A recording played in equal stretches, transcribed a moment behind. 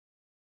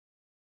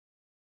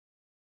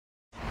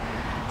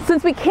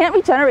Since we can't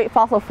regenerate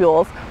fossil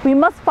fuels, we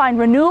must find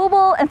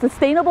renewable and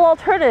sustainable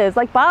alternatives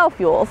like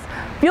biofuels,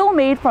 fuel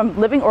made from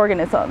living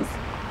organisms.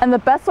 And the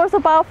best source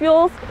of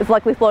biofuels is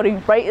likely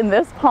floating right in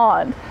this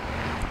pond.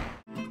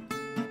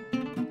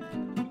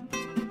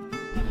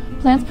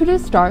 Plants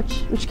produce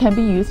starch, which can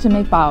be used to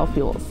make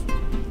biofuels.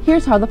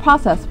 Here's how the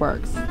process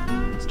works.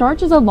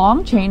 Starch is a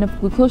long chain of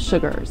glucose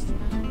sugars.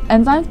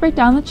 Enzymes break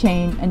down the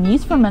chain and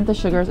yeast ferment the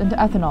sugars into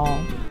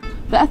ethanol.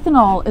 The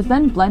ethanol is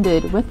then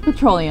blended with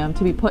petroleum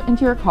to be put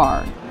into your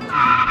car.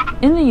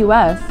 In the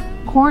US,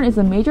 corn is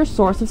a major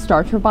source of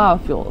starch for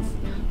biofuels,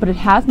 but it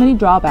has many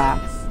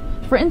drawbacks.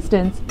 For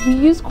instance, we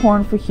use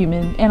corn for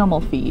human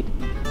animal feed.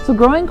 So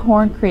growing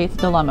corn creates a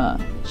dilemma.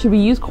 Should we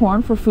use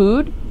corn for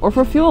food or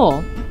for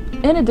fuel?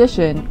 In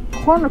addition,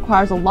 corn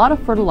requires a lot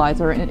of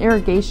fertilizer and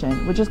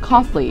irrigation, which is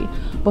costly,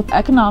 both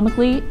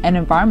economically and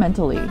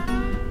environmentally.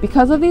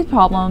 Because of these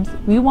problems,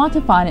 we want to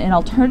find an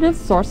alternative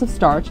source of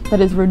starch that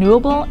is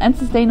renewable and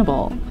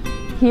sustainable.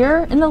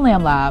 Here in the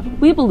Lam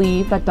Lab, we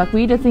believe that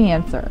duckweed is the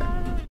answer.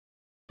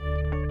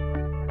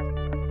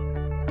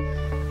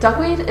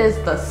 Duckweed is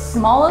the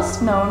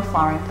smallest known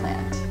flowering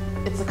plant.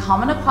 It's a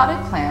common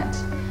aquatic plant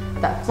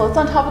that floats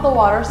on top of the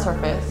water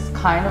surface,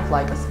 kind of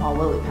like a small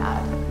lily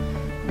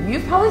pad.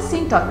 You've probably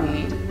seen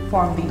duckweed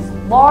form these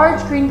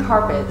large green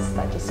carpets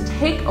that just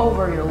take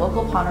over your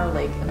local pond or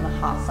lake in the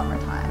hot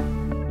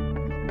summertime.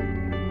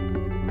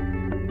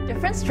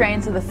 Different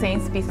strains of the same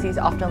species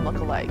often look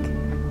alike.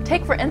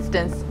 Take, for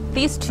instance,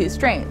 these two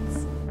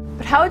strains.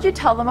 But how would you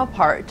tell them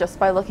apart just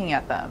by looking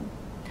at them?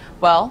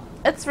 Well,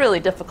 it's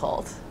really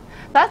difficult.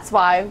 That's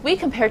why we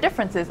compare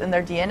differences in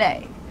their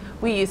DNA.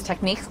 We use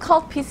techniques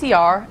called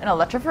PCR and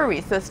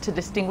electrophoresis to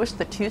distinguish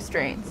the two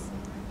strains.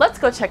 Let's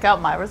go check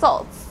out my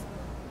results.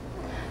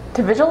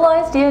 To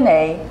visualize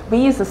DNA, we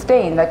use a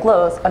stain that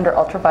glows under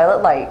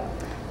ultraviolet light.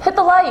 Hit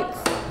the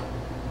lights!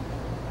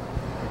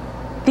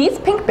 These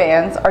pink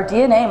bands are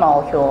DNA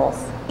molecules.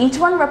 Each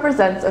one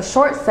represents a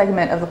short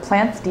segment of the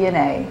plant's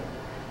DNA.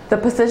 The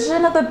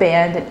position of the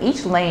band in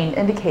each lane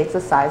indicates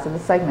the size of the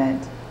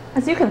segment.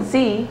 As you can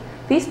see,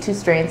 these two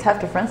strains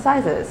have different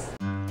sizes.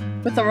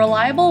 With a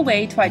reliable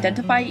way to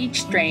identify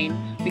each strain,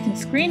 we can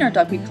screen our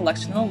duckweed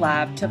collection in the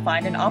lab to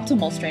find an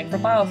optimal strain for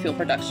biofuel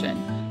production,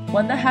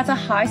 one that has a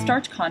high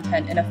starch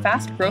content and a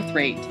fast growth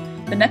rate.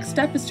 The next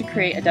step is to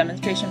create a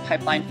demonstration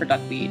pipeline for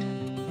duckweed.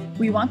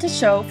 We want to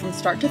show from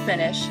start to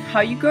finish how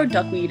you grow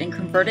duckweed and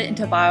convert it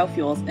into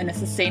biofuels in a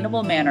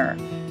sustainable manner.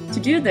 To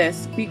do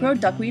this, we grow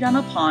duckweed on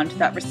a pond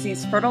that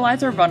receives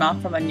fertilizer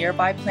runoff from a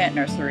nearby plant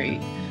nursery.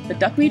 The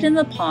duckweed in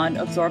the pond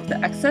absorb the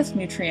excess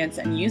nutrients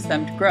and use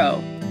them to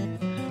grow.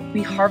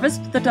 We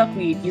harvest the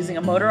duckweed using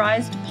a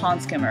motorized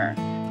pond skimmer.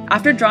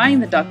 After drying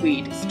the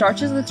duckweed,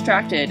 starch is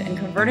extracted and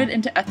converted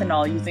into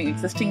ethanol using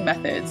existing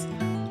methods.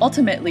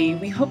 Ultimately,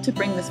 we hope to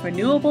bring this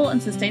renewable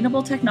and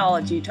sustainable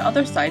technology to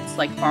other sites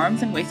like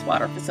farms and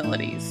wastewater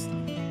facilities.